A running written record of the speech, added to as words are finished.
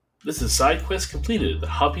This is SideQuest Completed, the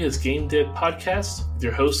Hobbyist Game Dev podcast with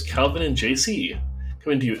your hosts Calvin and JC,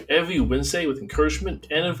 coming to you every Wednesday with encouragement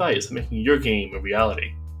and advice on making your game a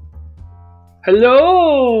reality.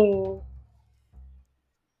 Hello!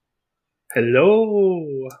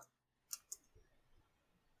 Hello!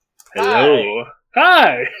 Hello!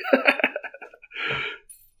 Hi!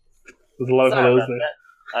 There's a lot of hellos there.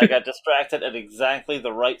 I got distracted at exactly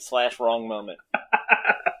the right/wrong moment.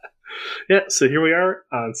 Yeah, so here we are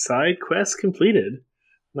on SideQuest Completed.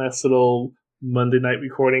 Nice little Monday night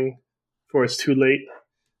recording before it's too late.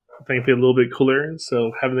 Thankfully, a little bit cooler,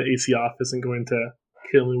 so having the AC off isn't going to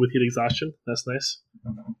kill me with heat exhaustion. That's nice.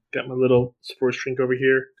 Got my little sports drink over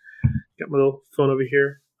here. Got my little phone over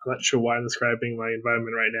here. I'm not sure why I'm describing my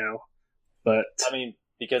environment right now, but I mean,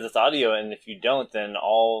 because it's audio, and if you don't, then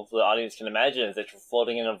all the audience can imagine is that you're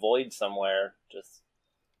floating in a void somewhere, just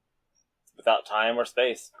without time or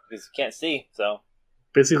space, because you can't see. So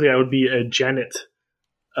basically, I would be a Janet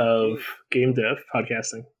of game dev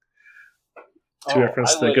podcasting. To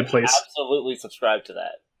reference The Good Place. Absolutely subscribe to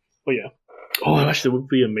that. Oh yeah. Oh, actually, it would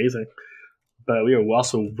be amazing. But we are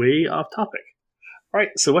also way off topic. All right.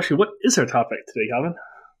 So actually, what is our topic today, Calvin?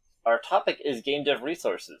 Our topic is game dev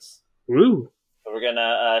resources. Woo! So we're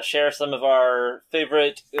gonna share some of our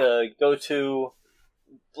favorite go-to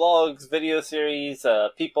blogs, video series,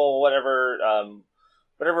 people, whatever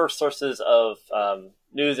sources of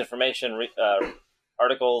news, information,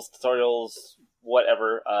 articles, tutorials,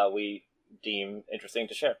 whatever we deem interesting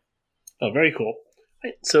to share. Oh, very cool.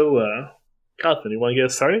 Right, so, Calvin, you want to get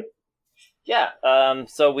us started? Yeah.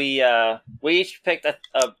 So we each picked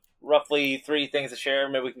roughly 3 things to share.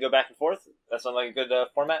 Maybe we can go back and forth. That sounds like a good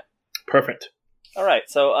format. Perfect. All right.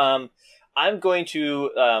 So I'm going to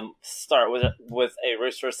start with a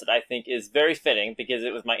resource that I think is very fitting because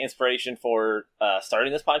it was my inspiration for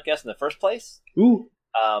starting this podcast in the first place. Ooh.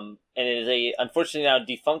 And it is a unfortunately now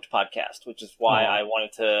defunct podcast, which is why I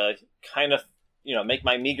wanted to kind of make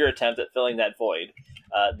my meager attempt at filling that void.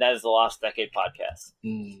 That is the Lost Decade podcast.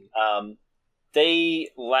 They,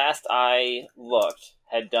 last I looked,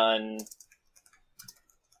 had done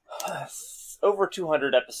over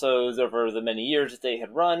 200 episodes over the many years that they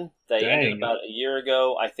had run. They ended about a year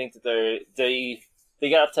ago. I think that they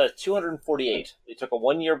got up to 248. They took a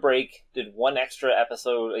 1-year break, did 1 extra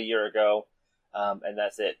episode a year ago, and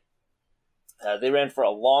that's it. They ran for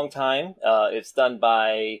a long time. It's done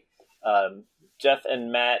by Jeff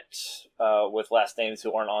and Matt with last names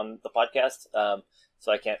who aren't on the podcast,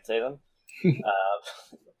 so I can't say them.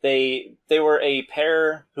 They were a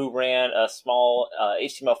pair who ran a small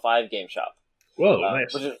HTML5 game shop. Whoa,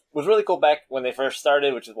 nice. Which was really cool back when they first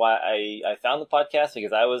started, which is why I found the podcast,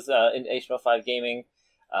 because I was in HTML5 gaming.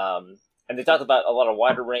 And they talked about a lot of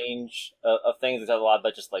wider range of things. They talked a lot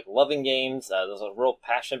about just like loving games. There's a real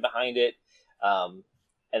passion behind it. And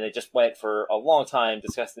they just went for a long time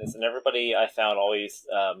discussing this. And everybody I found always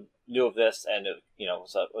knew of this, and it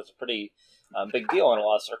was a pretty big deal in a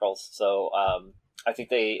lot of circles. So I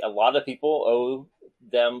think a lot of people owe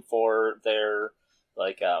them for their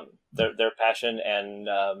their passion and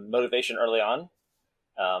motivation early on.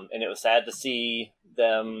 And it was sad to see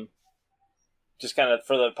them just kind of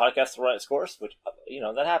for the podcast to run its course, which,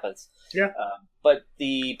 that happens. Yeah. But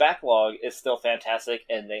the backlog is still fantastic,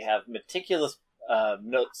 and they have meticulous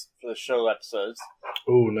notes for the show episodes.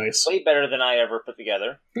 Oh, nice. Way better than I ever put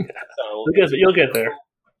together. So you'll get there.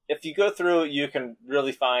 If you go through, you can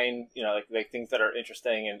really find, like things that are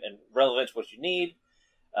interesting and relevant to what you need.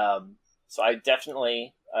 So I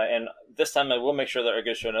definitely, and this time I will make sure there are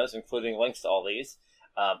good show notes, including links to all these.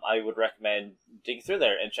 I would recommend digging through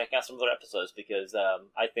there and checking out some of their episodes because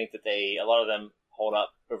I think that a lot of them hold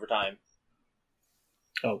up over time.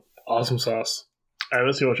 Oh, awesome sauce. I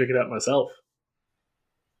honestly want to check it out myself.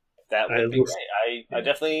 That would be great. I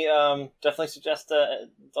definitely suggest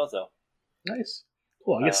also. Nice.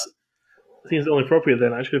 Cool. I guess I think it's only appropriate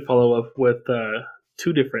then. I should follow up with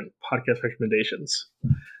 2 different podcast recommendations.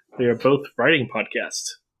 They are both writing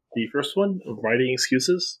podcasts. The first one, Writing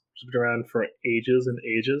Excuses, which has been around for ages and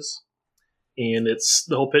ages. And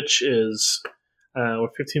the whole pitch is we're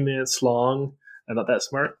 15 minutes long and not that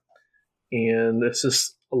smart. And it's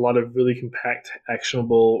just a lot of really compact,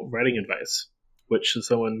 actionable writing advice, which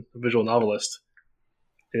is a visual novelist,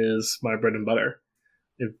 is my bread and butter.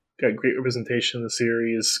 They've got great representation in the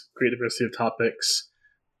series, great diversity of topics,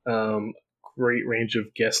 great range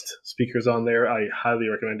of guest speakers on there. I highly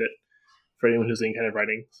recommend it for anyone who's in kind of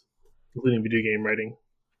writing, including video game writing.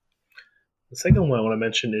 The second one I want to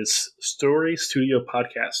mention is Story Studio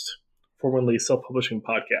Podcast, formerly Self-Publishing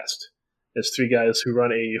Podcast. It's 3 guys who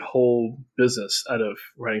run a whole business out of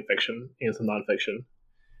writing fiction and some nonfiction.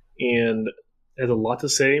 and has a lot to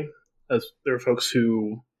say. As there are folks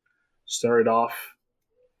who started off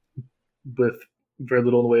with very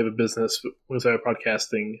little in the way of a business when they started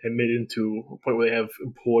podcasting and made it into a point where they have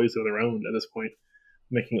employees of their own at this point,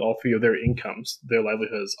 making all three of their incomes, their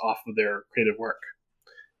livelihoods, off of their creative work.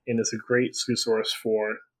 And it's a great resource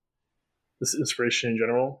for this inspiration in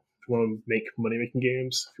general. If you want to make money making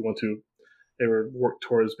games, if you want to ever work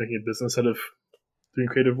towards making a business out of doing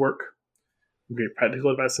creative work, great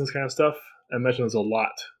practical advice and this kind of stuff. I imagine there's a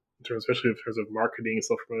lot, especially in terms of marketing,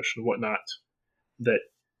 self promotion, and whatnot, that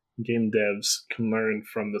game devs can learn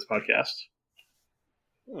from this podcast.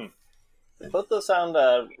 Both those sound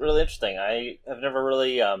really interesting. I have never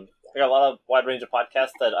really. I got a lot of wide range of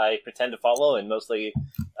podcasts that I pretend to follow and mostly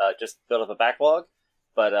just build up a backlog,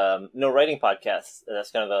 but no writing podcasts.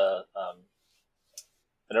 That's kind of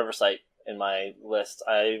an oversight in my list.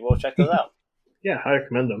 I will check those out. Yeah, I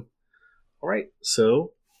recommend them. All right,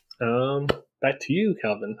 so back to you,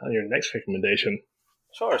 Calvin, on your next recommendation.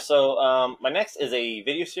 Sure. So my next is a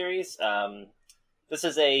video series. This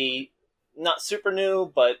is a not super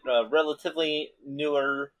new, but relatively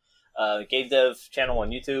newer game dev channel on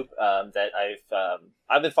YouTube that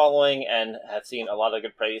I've been following and have seen a lot of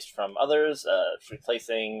good praise from others.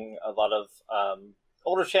 Replacing a lot of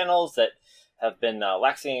older channels that have been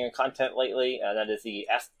laxing in content lately, and that is the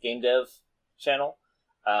Ask Game Dev channel.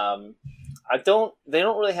 They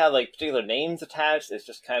don't really have like particular names attached. It's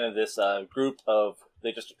just kind of this group of,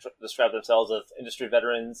 they just describe themselves as industry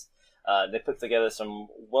veterans. They put together some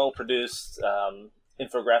well-produced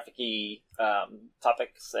infographic-y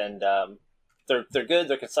topics, and they're good.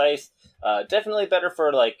 They're concise. Definitely better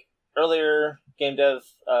for like earlier game dev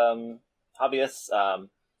hobbyists.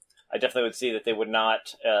 I definitely would see that they would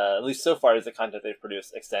not, at least so far as the content they've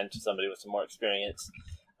produced, extend to somebody with some more experience.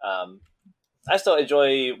 I still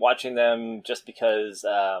enjoy watching them just because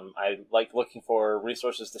I like looking for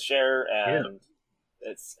resources to share, and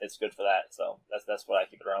it's good for that. So that's what I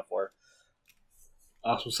keep it around for.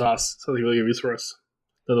 Awesome sauce. Sounds like a really good resource.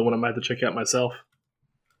 Another one I might have to check out myself.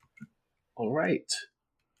 All right.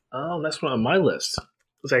 Next one on my list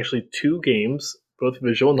was actually two games, both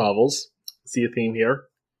visual novels. See a theme here.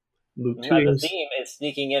 The theme is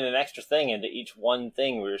sneaking in an extra thing into each one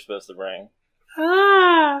thing we were supposed to bring.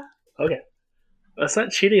 Okay. That's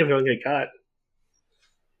not cheating if you don't get caught.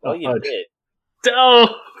 Well, you did.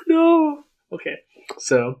 Oh, no. Okay.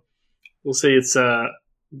 So, we'll say it's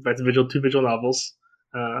back to two visual novels.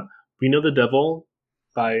 We Know the Devil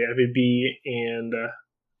by Ivy B. and I'm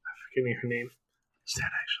forgetting her name. What's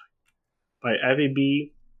that actually? By Ivy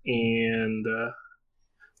B. and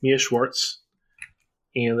Mia Schwartz.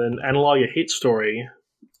 And then Analog, A Hate Story,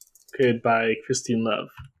 created by Christine Love.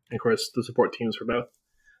 And of course, the support teams for both.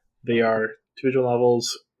 They are two visual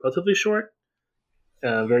novels, relatively short,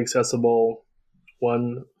 very accessible.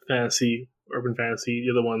 One fantasy, urban fantasy,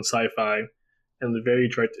 the other one sci-fi, and the very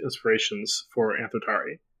direct inspirations for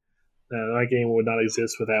Anthrotari. That game would not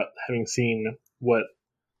exist without having seen what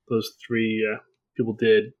those three people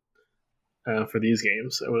did for these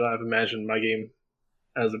games. I would not have imagined my game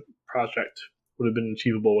as a project would have been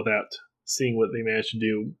achievable without seeing what they managed to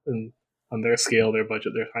do on their scale, their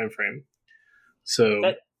budget, their time frame. So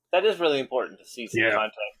that is really important to see some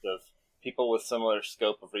context of people with similar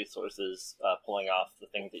scope of resources pulling off the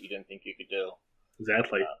things that you didn't think you could do.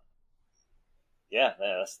 Exactly.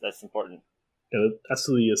 That's important. Yeah, that's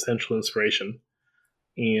the essential inspiration.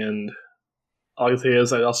 And all I can say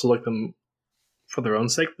is I also like them for their own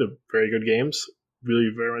sake. They're very good games.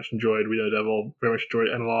 Really very much enjoyed We Know the Devil. Very much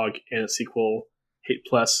enjoyed Analog and its sequel, Hate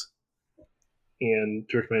Plus. And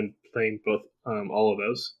to recommend playing both all of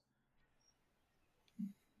those.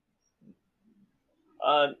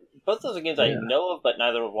 Both of those games I know of, but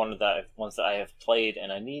neither one of the ones that I have played,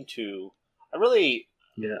 and I need to. I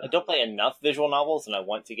don't play enough visual novels, and I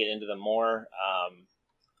want to get into them more.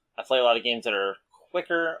 I play a lot of games that are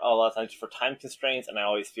quicker, a lot of times for time constraints, and I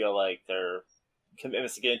always feel like they're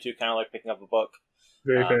commitments to get into, kind of like picking up a book.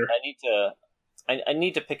 Very fair. I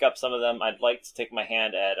need to pick up some of them. I'd like to take my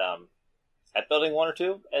hand at building one or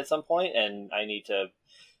two at some point, and I need to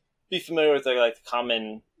be familiar with the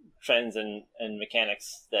common trends and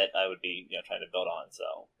mechanics that I would be trying to build on.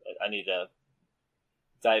 So I need to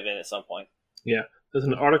dive in at some point. Yeah, there's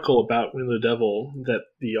an article about We Know the Devil that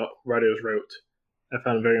the writers wrote. I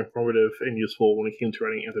found very informative and useful when it came to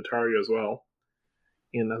writing Anthrotari as well.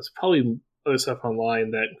 And there's probably other stuff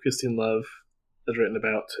online that Christine Love has written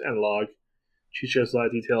about Analog. She shares a lot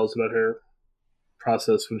of details about her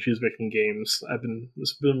process when she was making games.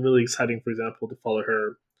 It's been really exciting, for example, to follow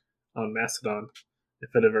her on Mastodon, the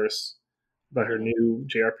Fediverse, about her new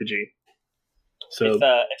JRPG. So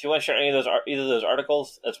if you want to share any of those either of those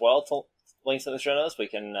articles as well, to links in the show notes, we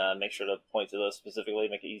can make sure to point to those specifically,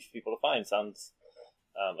 make it easy for people to find. Sounds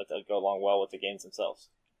like they'll go along well with the games themselves.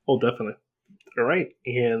 Oh, definitely. All right,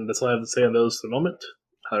 and that's all I have to say on those for the moment.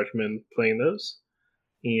 I recommend playing those,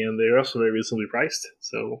 and they're also very reasonably priced,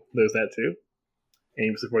 so there's that too. And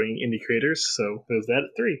you're supporting indie creators, so there's that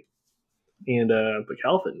at 3. And but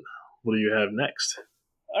Calvin, what do you have next?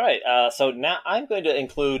 All right, so now I'm going to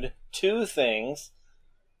include 2 things.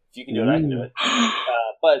 If you can do it, I can do it.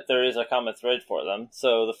 But there is a common thread for them.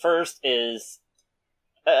 So the first is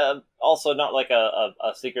also not like a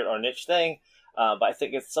secret or niche thing, but I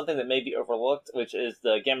think it's something that may be overlooked, which is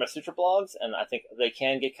the Gamma Sutra blogs, and I think they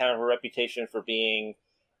can get kind of a reputation for being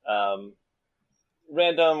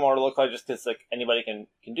random or local, just because like anybody can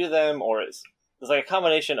do them, or it's like a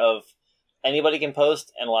combination of anybody can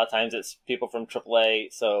post, and a lot of times it's people from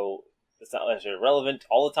AAA, so it's not necessarily relevant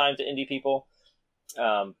all the time to indie people.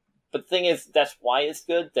 But the thing is, that's why it's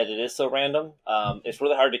good, that it is so random. It's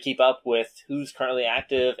really hard to keep up with who's currently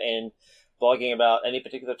active and blogging about any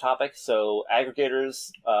particular topic. So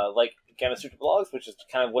aggregators like Gamma Sutra blogs, which is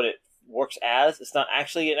kind of what it works as. It's not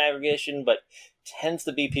actually an aggregation, but tends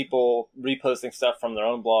to be people reposting stuff from their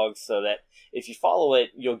own blogs, so that if you follow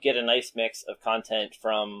it, you'll get a nice mix of content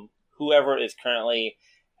from whoever is currently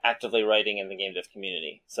actively writing in the game dev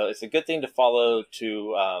community. So it's a good thing to follow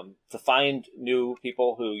to find new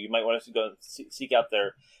people who you might want to go seek out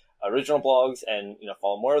their original blogs and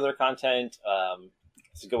follow more of their content.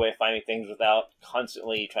 It's a good way of finding things without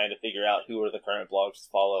constantly trying to figure out who are the current blogs to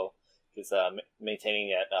follow, because maintaining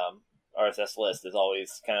that RSS list is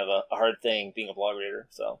always kind of a hard thing being a blog reader.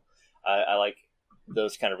 So I like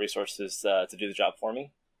those kind of resources to do the job for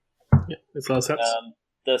me. Yeah, makes a lot of sense.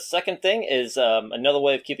 The second thing is another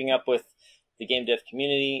way of keeping up with the game dev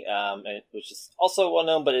community, which is also well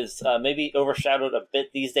known, but is maybe overshadowed a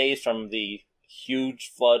bit these days from the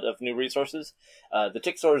huge flood of new resources. The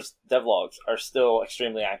Tixor's devlogs are still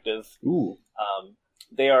extremely active. Ooh.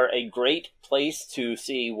 They are a great place to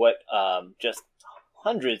see what just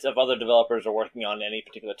hundreds of other developers are working on at any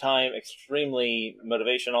particular time. Extremely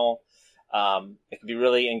motivational. It can be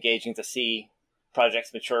really engaging to see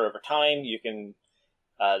projects mature over time. You can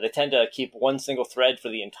they tend to keep one single thread for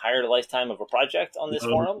the entire lifetime of a project on this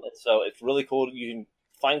forum. So it's really cool. You can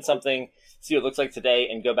find something, see what it looks like today,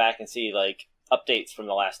 and go back and see like updates from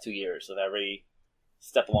the last 2 years of every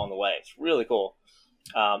step along the way. It's really cool.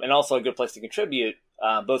 And also a good place to contribute,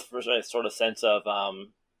 both for a sort of sense of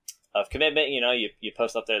commitment. You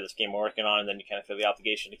post up there this game we're working on, and then you kind of feel the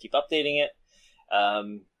obligation to keep updating it.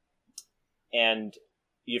 And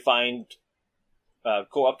you find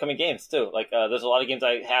cool upcoming games too. Like there's a lot of games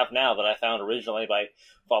I have now that I found originally by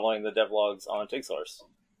following the devlogs on TigSource.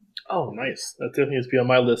 Oh, nice! That definitely needs to be on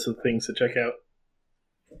my list of things to check out.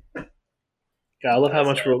 Yeah, I love how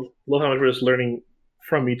much we're just learning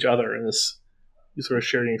from each other in this sort of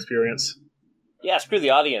sharing experience. Yeah, screw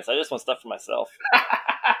the audience. I just want stuff for myself.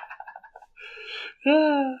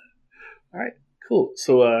 All right, cool.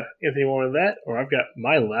 So, anything more on that, or I've got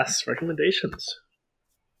my last recommendations.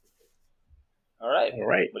 All right.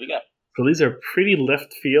 What do you got? So these are pretty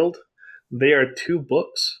left field. They are 2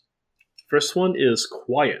 books. First one is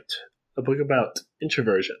Quiet, a book about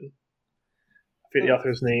introversion. I forget the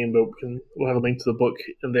author's name, but we'll have a link to the book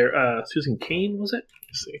in there. Susan Cain, was it?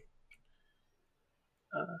 Let's see.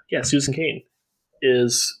 Yeah, Susan Cain. It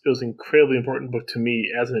was an incredibly important book to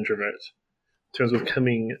me as an introvert, in terms of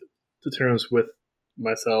coming to terms with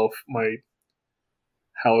myself,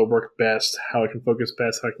 how I work best, how I can focus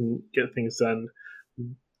best, how I can get things done,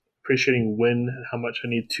 appreciating when and how much I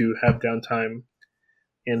need to have downtime.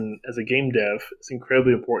 And as a game dev, it's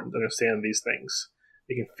incredibly important to understand these things.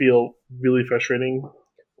 It can feel really frustrating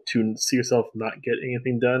to see yourself not get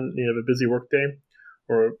anything done. You have a busy work day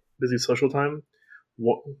or a busy social time.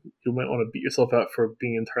 You might want to beat yourself out for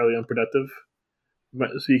being entirely unproductive. It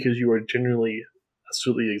might just be because you are genuinely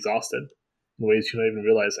absolutely exhausted in ways you're not even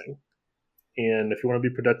realizing. And if you want to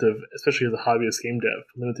be productive, especially as a hobbyist game dev,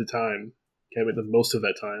 limited time, you can make the most of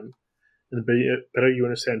that time. And the better you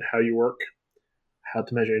understand how you work, how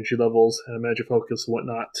to measure energy levels, how to manage your focus and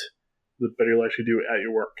whatnot, the better you'll actually do at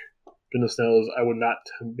your work. Goodness knows I would not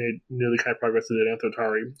have made nearly the kind of progress I did at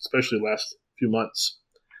Anthotari, especially the last few months,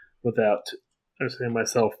 without understanding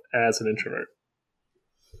myself as an introvert.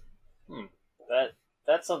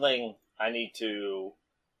 That's something I need to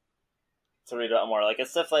read about more. Like,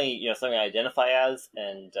 it's definitely something I identify as,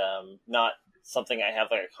 and not something I have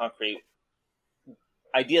like a concrete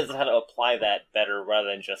ideas of how to apply that better, rather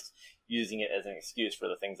than just using it as an excuse for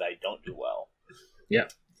the things I don't do well. Yeah.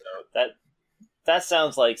 So That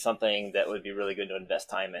sounds like something that would be really good to invest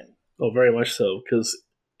time in. Oh, very much so, because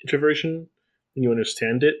introversion, when you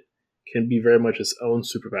understand it, can be very much its own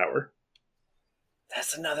superpower.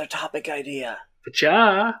 That's another topic idea. But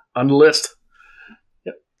yeah, on the list.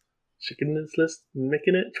 Yep. Checking this list,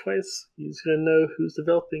 making it twice. He's gonna know who's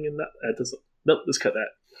developing and not. That doesn't. Nope, let's cut that.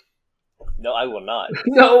 No, I will not.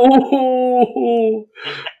 No!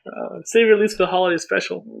 Save your least for the holiday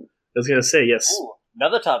special. I was gonna say, yes. Ooh,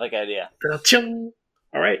 another topic idea.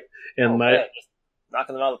 Alright. And just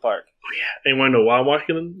knocking them out of the park. Oh, yeah. And you want to know why I'm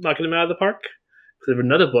knocking them out of the park? Because I have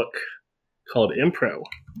another book called Impro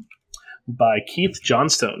by Keith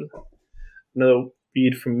Johnstone. Another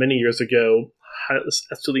read from many years ago.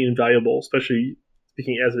 Absolutely invaluable, especially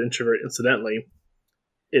speaking as an introvert incidentally.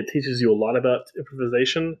 It teaches you a lot about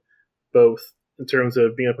improvisation, both in terms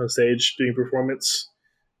of being up on stage, doing performance,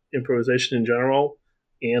 improvisation in general,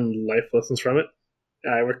 and life lessons from it.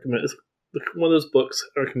 I recommend it's one of those books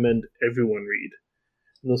I recommend everyone read.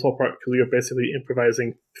 And this whole part, because we are basically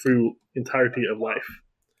improvising through the entirety of life.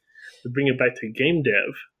 To bring it back to game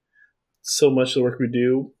dev, so much of the work we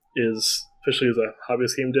do is, especially as a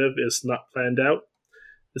hobbyist game dev, is not planned out.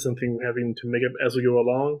 It's something we're having to make up as we go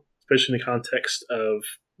along, especially in the context of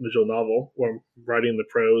visual novel, where I'm writing the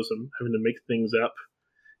prose and having to make things up,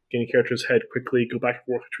 getting characters head quickly, go back and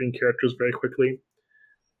forth between characters very quickly.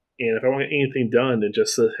 And if I want anything done in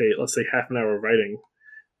just, let's say half an hour of writing,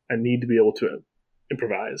 I need to be able to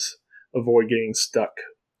improvise, avoid getting stuck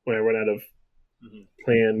when I run out of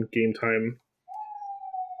plan, game time,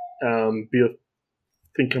 be able to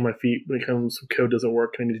think on my feet when it comes to code doesn't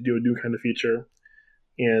work, I need to do a new kind of feature.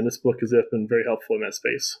 And this book has been very helpful in that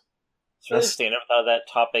space. It's really interesting. I never thought of that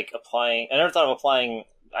topic applying. I never thought of applying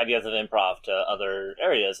ideas of improv to other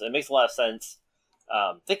areas. It makes a lot of sense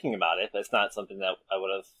thinking about it, but it's not something that I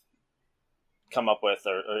would have come up with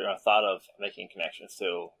or thought of making connections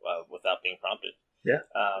to without being prompted. Yeah.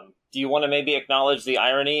 Do you want to maybe acknowledge the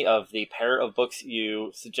irony of the pair of books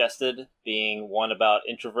you suggested being one about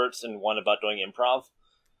introverts and one about doing improv?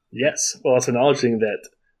 Yes. Well, it's acknowledging that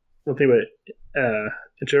one thing about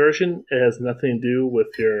introversion, it has nothing to do with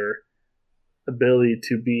your ability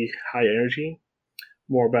to be high energy,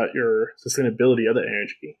 more about your sustainability of that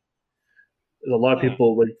energy. There's a lot of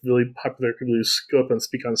people, like really popular people who go up and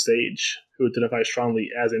speak on stage who identify strongly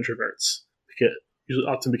as introverts,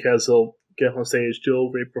 often because they'll get up on stage, do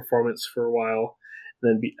a great performance for a while,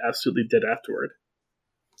 and then be absolutely dead afterward.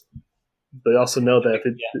 But I also know that...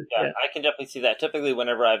 I can definitely see that. Typically,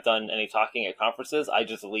 whenever I've done any talking at conferences, I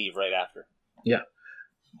just leave right after. Yeah.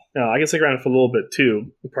 Now, I can stick around for a little bit,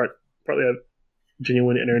 too. Partly have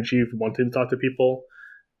genuine energy for wanting to talk to people.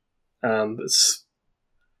 It's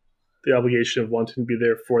the obligation of wanting to be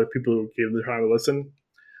there for the people who gave the time to listen.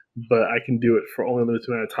 But I can do it for only a limited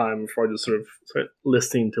amount of time before I just sort of start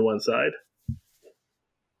listening to one side.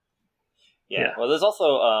 Yeah. Well, there's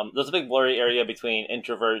also there's a big blurry area between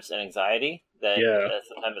introverts and anxiety that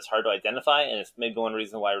sometimes it's hard to identify, and it's maybe one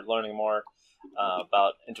reason why learning more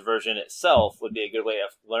about introversion itself would be a good way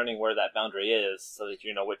of learning where that boundary is, so that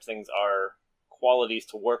you know which things are qualities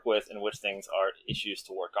to work with and which things are issues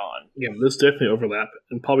to work on. Yeah, there's definitely overlap,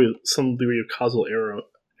 and probably some degree of causal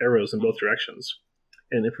arrows in both directions.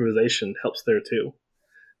 And improvisation helps there too.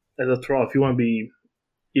 As after all, if you want to be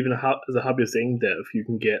even as a hobbyist game dev, you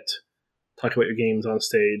can talk about your games on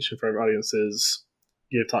stage in front of audiences,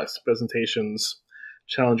 give talks, presentations,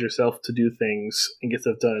 challenge yourself to do things, and get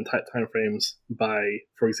stuff done in tight time frames by,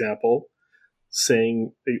 for example,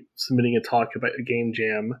 submitting a talk about a game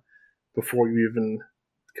jam before you even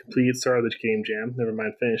started the game jam, never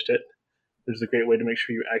mind finished it. Which is a great way to make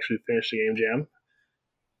sure you actually finish the game jam.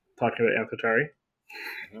 Talking about Amphitari.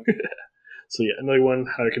 So yeah, another one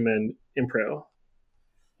I recommend, Impro.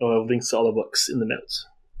 I'll have links to all the books in the notes.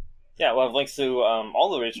 Yeah, we'll have links to all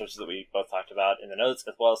the resources that we both talked about in the notes,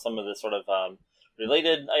 as well as some of the sort of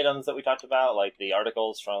related items that we talked about, like the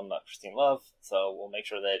articles from Christine Love. So we'll make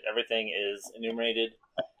sure that everything is enumerated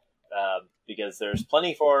because there's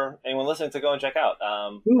plenty for anyone listening to go and check out.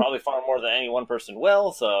 Probably far more than any one person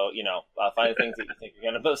will. So, find things that you think are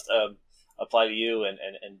going to most apply to you and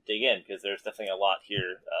dig in, because there's definitely a lot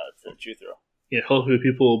here to chew through. Yeah, hopefully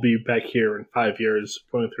people will be back here in 5 years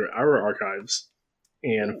going through our archives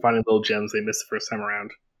and finding little gems they missed the first time around.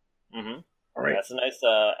 Mm-hmm. All right. That's a nice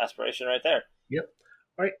aspiration right there. Yep.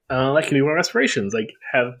 All right. That can be one of our aspirations. Like,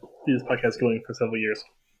 have these podcasts going for several years.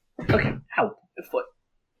 Okay. Ow. My foot.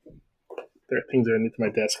 There are things underneath my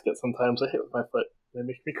desk that sometimes I hit with my foot. They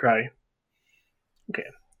make me cry. Okay.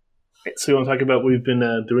 Right, so you want to talk about what we've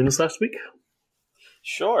been doing this last week?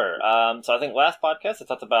 Sure. So I think last podcast I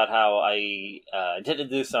talked about how I intended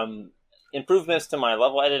to do some improvements to my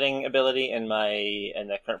level editing ability in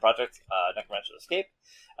the current project, Necromancer's Escape.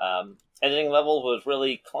 Editing level was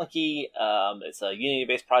really clunky. It's a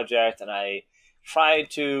Unity-based project, and I tried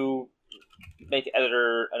to make the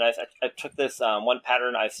editor, and I took this one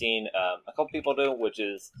pattern I've seen a couple people do, which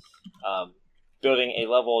is building a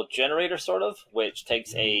level generator, sort of, which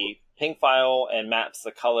takes a ping file and maps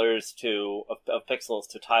the colors of pixels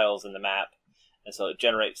to tiles in the map, and so it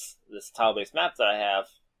generates this tile-based map that I have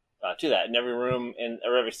to that. In every room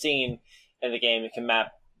or every scene in the game, it can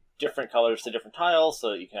map different colors to different tiles,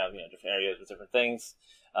 so that you can have different areas with different things.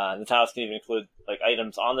 And the tiles can even include like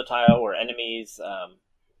items on the tile or enemies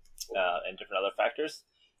and different other factors.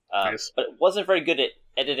 Nice. But it wasn't very good at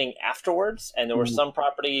editing afterwards, and there were some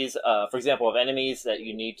properties, for example, of enemies that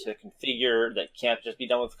you need to configure that can't just be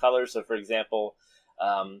done with colors. So, for example,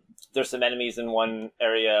 there's some enemies in one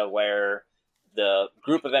area where the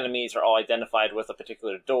group of enemies are all identified with a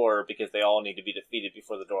particular door because they all need to be defeated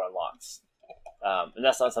before the door unlocks. And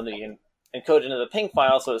that's not something you can encode into the ping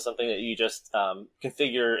file, so it's something that you just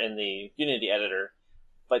configure in the Unity editor,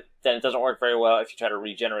 but then it doesn't work very well if you try to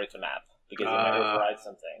regenerate the map, because you might override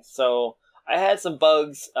some things. So I had some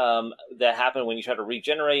bugs that happen when you try to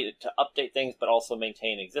regenerate it to update things, but also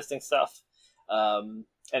maintain existing stuff. And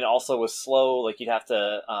it also was slow. Like you'd have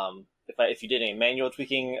to, if you did any manual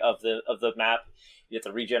tweaking of the map, you have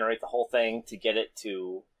to regenerate the whole thing to get it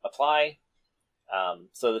to apply.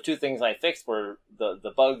 So the two things I fixed were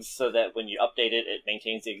the bugs, so that when you update it, it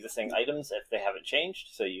maintains the existing items if they haven't changed,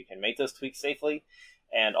 so you can make those tweaks safely.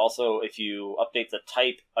 And also, if you update the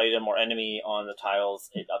type, item, or enemy on the tiles,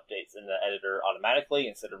 it updates in the editor automatically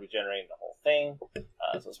instead of regenerating the whole thing.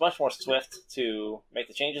 So it's much more swift to make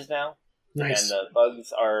the changes now. Nice. And the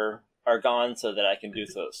bugs are gone, so that I can do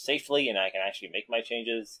so safely, and I can actually make my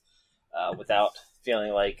changes without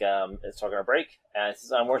feeling like it's all going to break. And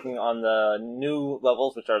since I'm working on the new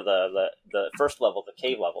levels, which are the first level, the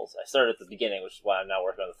cave levels, I started at the beginning, which is why I'm now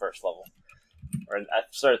working on the first level. Or I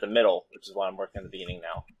started at the middle, which is why I'm working on the beginning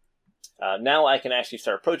now. Now I can actually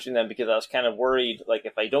start approaching them, because I was kind of worried, like,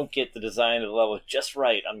 if I don't get the design of the level just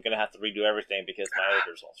right, I'm going to have to redo everything because my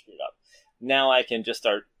editor's all screwed up. Now I can just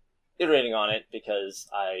start iterating on it because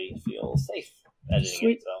I feel safe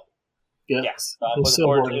editing it. So yeah. So I'm looking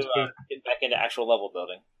forward to getting back into actual level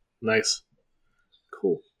building. Nice.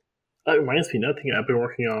 Cool. That reminds me, another thing I've been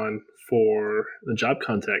working on for the job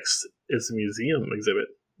context is a museum exhibit,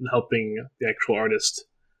 and helping the actual artist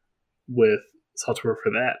with software for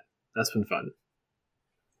that. That's been fun.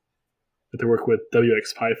 But to work with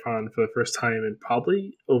WX Python for the first time in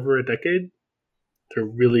probably over a decade to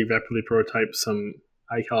really rapidly prototype some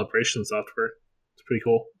eye calibration software. It's pretty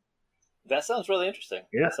cool. That sounds really interesting.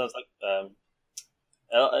 Yeah. That sounds like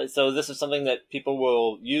so this is something that people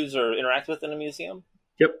will use or interact with in a museum?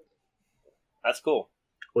 Yep. That's cool.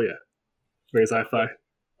 Oh yeah. Very sci-fi.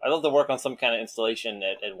 I'd love to work on some kind of installation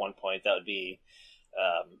at one point. That would be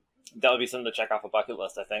something to check off a bucket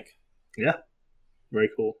list, I think. Yeah. Very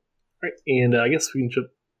cool. All right, and I guess we can jump.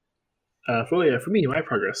 For me, my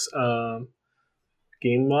progress.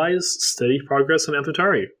 Game-wise, steady progress on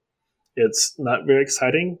Anthotari. It's not very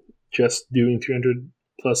exciting, just doing 300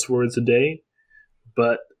 plus words a day,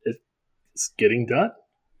 but it's getting done.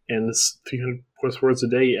 And this 300 plus words a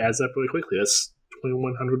day adds up really quickly. That's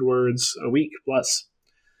 2,100 words a week plus.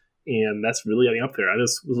 And that's really adding up there. I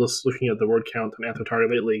just was looking at the word count on Anthotari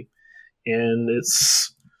lately, and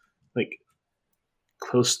it's like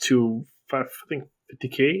close to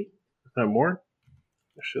 50K, if not more.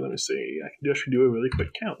 Actually, let me see. I can actually do a really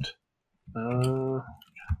quick count.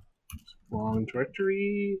 Wrong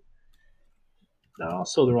directory. No,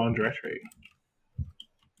 also the wrong directory.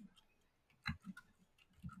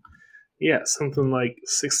 Yeah, something like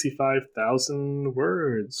 65,000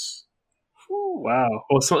 words. Ooh, wow.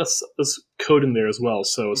 Well, so let's code in there as well,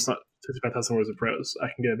 so it's not 65,000 words of prose. I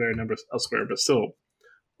can get better numbers elsewhere, but still,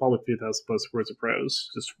 probably 3,000 plus words of prose.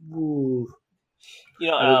 Just woo.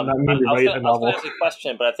 I was going to ask a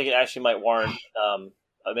question, but I think it actually might warrant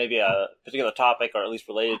maybe a particular topic, or at least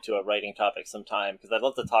related to a writing topic sometime, because I'd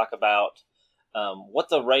love to talk about what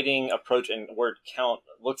the writing approach and word count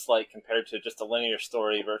looks like compared to just a linear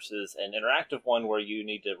story versus an interactive one where you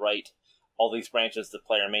need to write all these branches the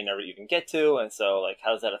player may never even get to, and so like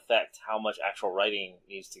how does that affect how much actual writing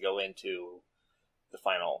needs to go into the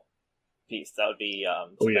final piece? That would be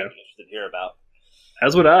something I'd be interested to hear about.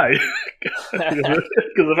 As would I. Because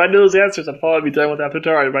if I knew those answers, I'd probably be done with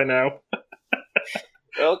Anthotari by now.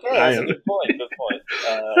 Okay, that's a good point. Good point.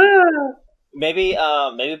 Maybe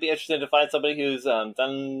it'd be interesting to find somebody who's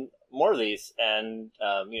done more of these, and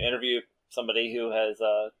interview somebody who has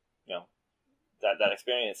that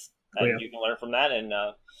experience. and you can learn from that, and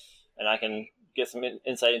I can get some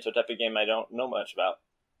insight into a type of game I don't know much about.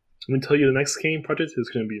 I'm going to tell you the next game project is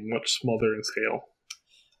going to be much smaller in scale.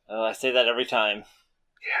 I say that every time.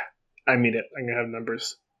 Yeah, I mean it. I'm going to have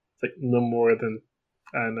numbers. It's like no more than,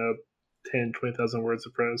 I don't know, 10, 20,000 words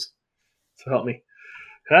of prose. So help me.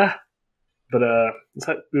 But let's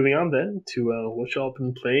start moving on then to what y'all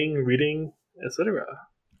been playing, reading, etc.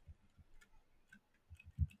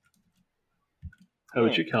 How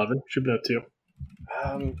about you, Calvin? What you been up to?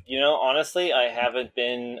 Honestly, I haven't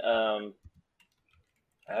been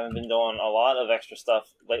doing a lot of extra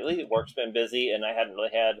stuff lately. Work's been busy, and I hadn't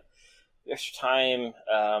really had extra time.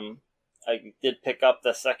 I did pick up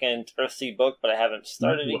the second Earthsea book, but I haven't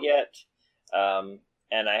started it yet.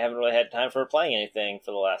 And I haven't really had time for playing anything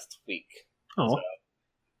for the last week. Oh.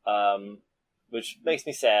 So, which makes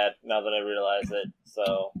me sad now that I realize it.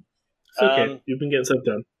 So it's okay. You've been getting stuff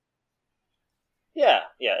done. Yeah.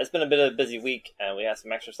 It's been a bit of a busy week, and we had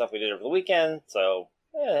some extra stuff we did over the weekend. So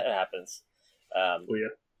it happens. Yeah.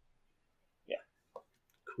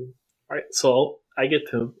 Cool. All right, so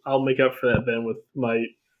I'll make up for that then with my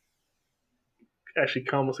actually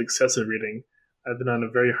almost excessive reading. I've been on a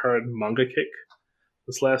very hard manga kick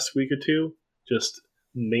this last week or two, just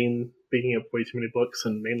picking up way too many books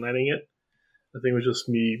and mainlining it. I think it was just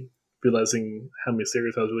me realizing how many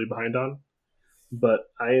series I was really behind on.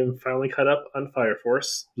 But I am finally caught up on Fire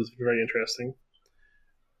Force, which is very interesting.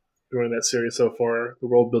 During that series so far, the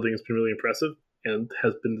world building has been really impressive, and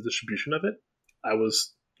has been the distribution of it.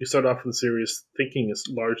 You start off with the series thinking it's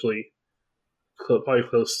largely probably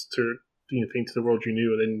close to doing a thing to the world you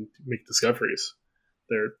knew, and then make discoveries.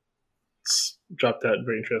 They're dropped out in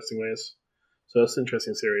very interesting ways. So that's an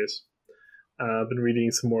interesting series. I've been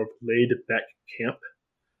reading some more of Laid Back Camp.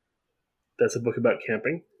 That's a book about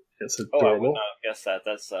camping. It's adorable. I would not have guessed that.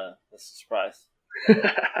 That's a surprise.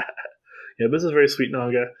 Yeah, but this is a very sweet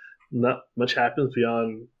manga. Not much happens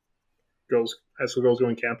beyond high school girls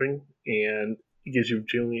going camping, and it gives you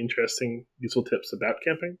genuinely interesting, useful tips about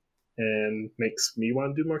camping, and makes me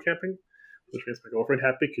want to do more camping, which makes my girlfriend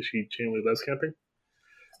happy because she genuinely loves camping.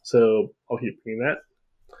 So I'll keep reading that.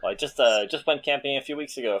 Well, I just went camping a few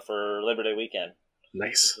weeks ago for Labor Day weekend.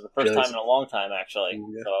 Nice. The first time in a long time, actually.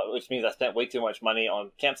 Yeah. So, which means I spent way too much money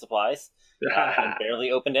on camp supplies and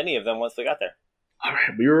barely opened any of them once we got there. All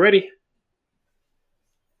right, we were ready.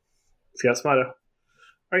 Let's get Smato.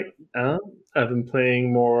 All right, I've been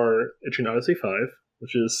playing more Etrian Odyssey 5,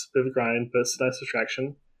 which is a bit of a grind, but it's a nice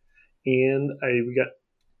distraction. And we got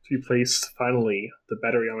to replace, finally, the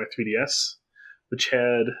battery on my 3DS, which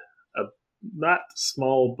had a not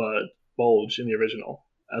small but bulge in the original.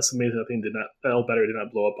 That's amazing that old battery did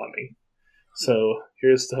not blow up on me. So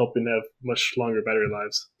here's to hoping to have much longer battery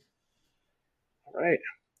lives. All right.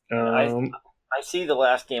 I see the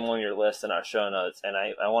last game on your list in our show notes, and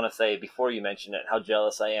I want to say before you mention it how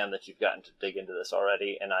jealous I am that you've gotten to dig into this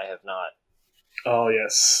already, and I have not. Oh,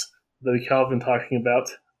 yes. The Calvin talking about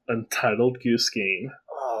Untitled Goose Game.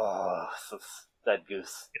 Oh, that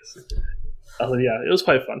goose. Yes. Yeah, it was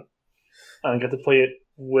quite fun. I got to play it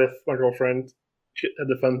with my girlfriend. She had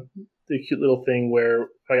the cute little thing where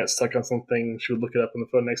if I got stuck on something, she would look it up on the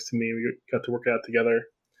phone next to me. We got to work it out together,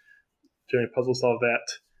 doing puzzle solve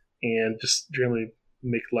that, and just generally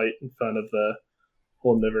make light and fun of the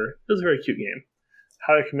whole endeavor. It was a very cute game.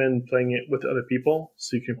 I recommend playing it with other people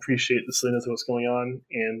so you can appreciate the silliness of what's going on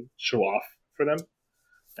and show off for them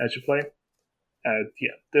as you play.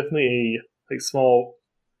 Yeah, definitely a small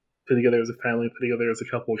put together as a family, put together as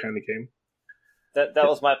a couple kind of game. That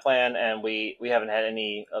was my plan, and we haven't had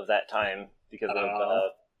any of that time because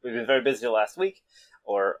of we've been very busy last week,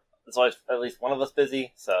 or it's always at least one of us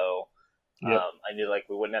busy. So I knew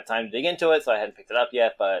we wouldn't have time to dig into it, so I hadn't picked it up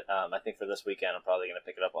yet. But I think for this weekend, I'm probably going to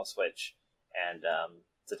pick it up on Switch and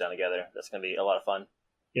sit down together. That's going to be a lot of fun.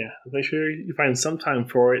 Yeah, make sure you find some time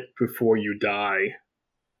for it before you die.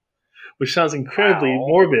 Which sounds incredibly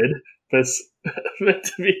morbid, but it's meant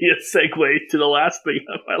to be a segue to the last thing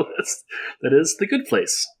on my list. That is The Good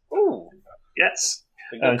Place. Ooh. Yes.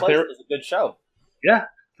 The Good Place is a good show. Yeah.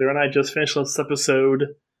 Claire and I just finished this episode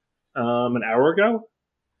an hour ago.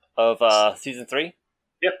 Of season 3?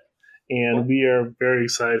 Yep. And we are very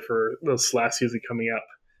excited for this last season coming up.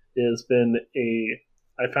 It has been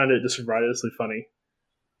I found it just ridiculously funny.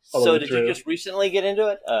 So did you just recently get into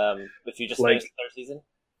it? If you just finished the third season?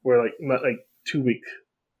 We're not 2 weeks.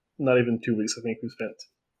 Not even 2 weeks, I think we spent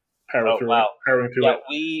powering through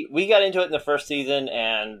it. We got into it in the first season,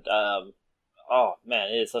 and oh man,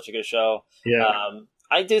 it is such a good show. Yeah.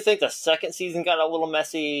 I do think the second season got a little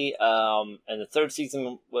messy, and the third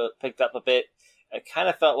season picked up a bit. It kind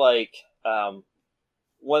of felt like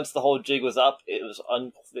once the whole jig was up, it was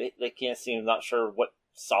they can't seem not sure what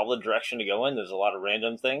solid direction to go in. There's a lot of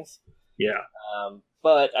random things. Yeah.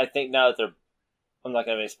 But I think now that I'm not going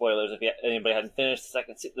to have any spoilers if anybody hadn't finished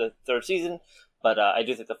the third season, but I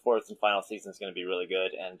do think the fourth and final season is going to be really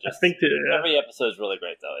good. And just I think every episode is really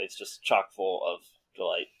great, though. It's just chock full of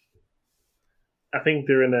delight. I think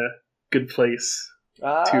they're in a good place to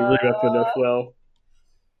live up enough well.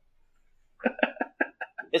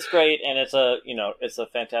 It's great, and it's a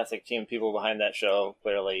fantastic team of people behind that show.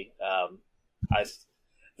 Clearly,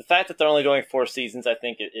 the fact that they're only doing 4 seasons, I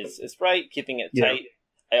think is right, keeping it tight.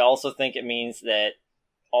 I also think it means that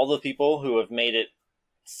all the people who have made it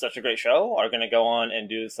such a great show are going to go on and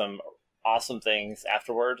do some awesome things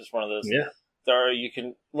afterward. It's one of those. Yeah. You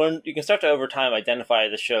can start to over time identify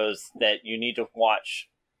the shows that you need to watch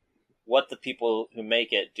what the people who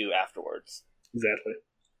make it do afterwards. Exactly.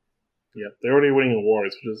 Yeah, they're already winning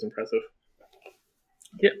awards, which is impressive.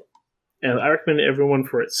 Yeah, and I recommend everyone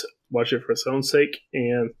watch it for its own sake,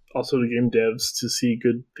 and also the game devs to see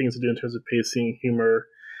good things to do in terms of pacing, humor,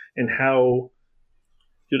 and how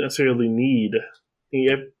you don't necessarily need.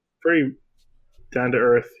 You have very down to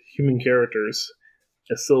earth human characters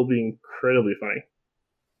and still be incredibly funny.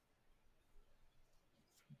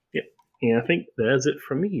 Yeah, and I think that's it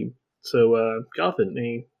from me. So, Galvin,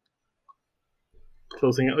 any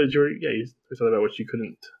closing out? You talked about what you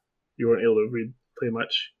weren't able to play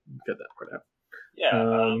much. Got that part out. Yeah,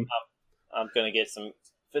 I'm going to get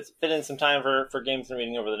fit in some time for games and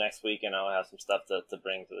reading over the next week, and I'll have some stuff to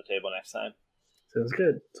bring to the table next time. Sounds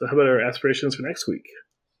good. So how about our aspirations for next week?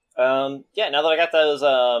 Now that I got those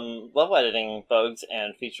level editing bugs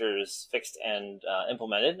and features fixed and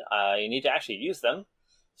implemented, I need to actually use them.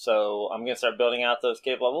 So I'm going to start building out those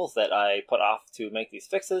cave levels that I put off to make these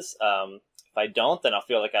fixes. If I don't, then I'll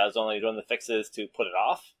feel like I was only doing the fixes to put it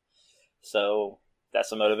off. So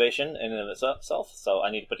that's a motivation in and of itself. So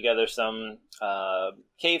I need to put together some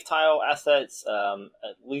cave tile assets,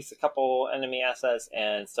 at least a couple enemy assets,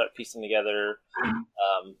 and start piecing together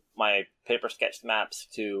my paper sketch maps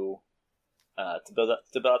to build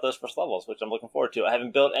out those first levels, which I'm looking forward to. I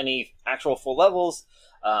haven't built any actual full levels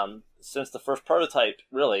since the first prototype,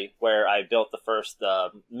 really, where I built the first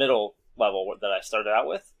middle level that I started out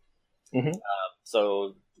with. Mm-hmm.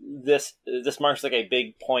 So this marks like a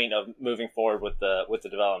big point of moving forward with the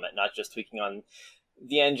development, not just tweaking on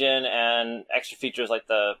the engine and extra features like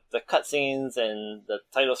the cutscenes and the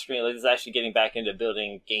title screen. Like, this is actually getting back into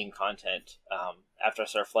building game content after I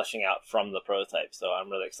start fleshing out from the prototype. So I'm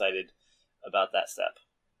really excited about that step.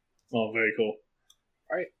 Oh, very cool.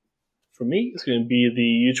 All right. For me, it's going to be the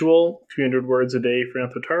usual 300 words a day for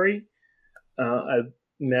Amphitari. I've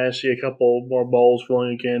managed to get a couple more balls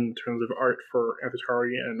rolling again in terms of art for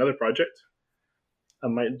Amphitari and another project. I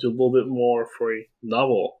might do a little bit more for a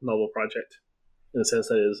novel project, in the sense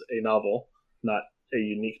that it is a novel, not a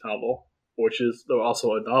unique novel, which is though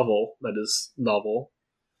also a novel that is novel.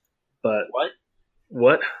 But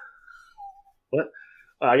What?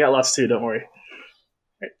 I got lots too, don't worry.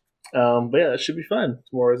 Right. But yeah, it should be fun.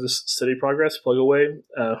 More of this steady progress, plug away.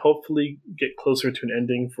 Hopefully get closer to an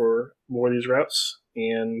ending for more of these routes.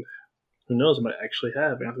 And who knows, I might actually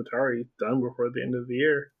have Amphitari done before the end of the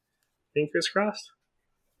year. Fingers crossed.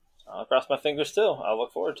 I'll cross my fingers too. I'll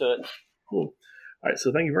look forward to it. Cool. All right,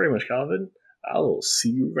 so thank you very much, Calvin. I'll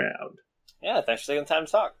see you around. Yeah, thanks for taking the time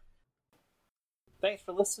to talk. Thanks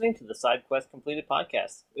for listening to the SideQuest Completed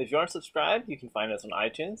podcast. If you aren't subscribed, you can find us on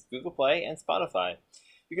iTunes, Google Play, and Spotify.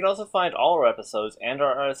 You can also find all our episodes and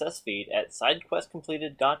our RSS feed at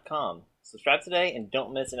sidequestcompleted.com. Subscribe today and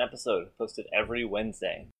don't miss an episode posted every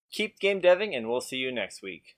Wednesday. Keep game deving, and we'll see you next week.